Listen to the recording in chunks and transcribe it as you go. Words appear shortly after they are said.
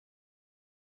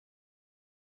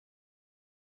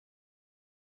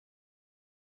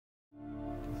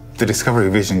The Discovery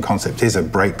Vision concept is a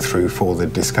breakthrough for the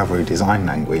Discovery design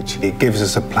language. It gives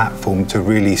us a platform to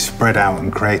really spread out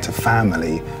and create a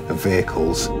family of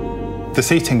vehicles. The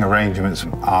seating arrangements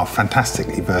are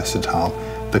fantastically versatile.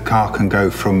 The car can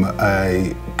go from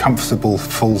a comfortable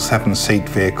full 7-seat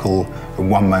vehicle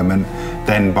in one moment,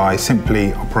 then by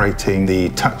simply operating the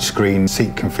touchscreen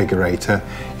seat configurator,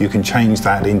 you can change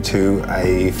that into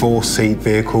a 4-seat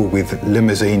vehicle with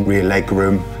limousine rear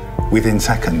legroom within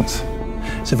seconds.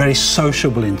 It's a very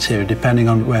sociable interior depending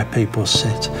on where people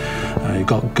sit. You've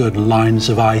got good lines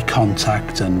of eye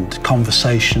contact and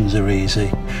conversations are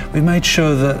easy. We've made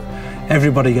sure that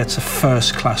everybody gets a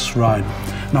first-class ride.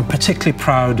 And I'm particularly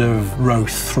proud of row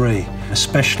 3,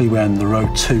 especially when the row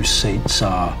 2 seats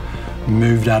are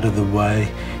moved out of the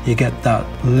way. You get that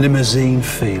limousine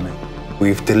feeling.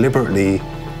 We've deliberately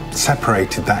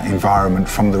separated that environment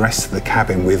from the rest of the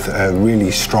cabin with a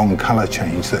really strong colour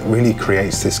change that really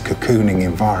creates this cocooning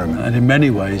environment. And in many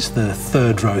ways, the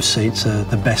 3rd row seats are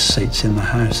the best seats in the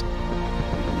house.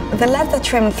 The leather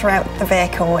trim throughout the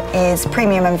vehicle is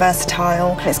premium and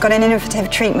versatile. It's got an innovative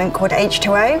treatment called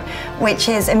H2O, which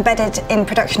is embedded in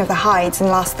production of the hides and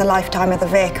lasts the lifetime of the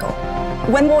vehicle.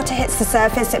 When water hits the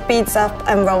surface, it beads up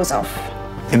and rolls off.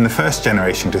 In the first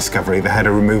generation Discovery, they had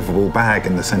a removable bag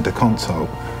in the centre console.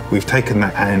 We've taken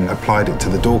that and applied it to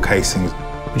the door casings.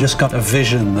 We just got a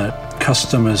vision that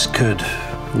customers could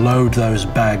load those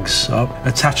bags up,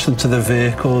 attach them to the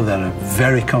vehicle, they're a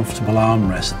very comfortable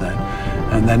armrest then,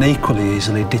 and then equally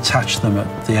easily detach them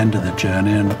at the end of the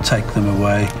journey and take them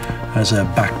away as a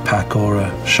backpack or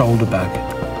a shoulder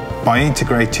bag. By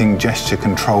integrating gesture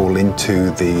control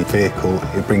into the vehicle,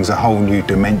 it brings a whole new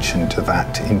dimension to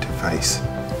that interface.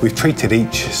 We've treated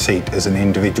each seat as an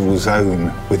individual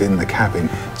zone within the cabin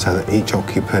so that each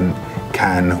occupant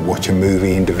can watch a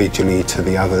movie individually to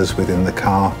the others within the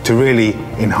car to really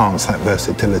enhance that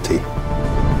versatility.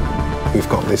 We've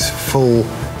got this full,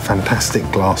 fantastic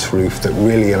glass roof that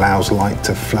really allows light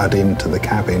to flood into the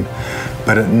cabin.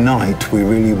 But at night, we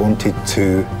really wanted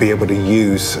to be able to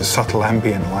use subtle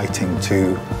ambient lighting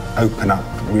to open up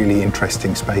really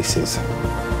interesting spaces.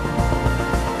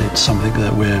 It's something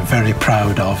that we're very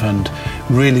proud of and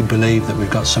really believe that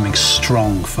we've got something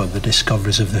strong for the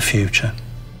discoveries of the future.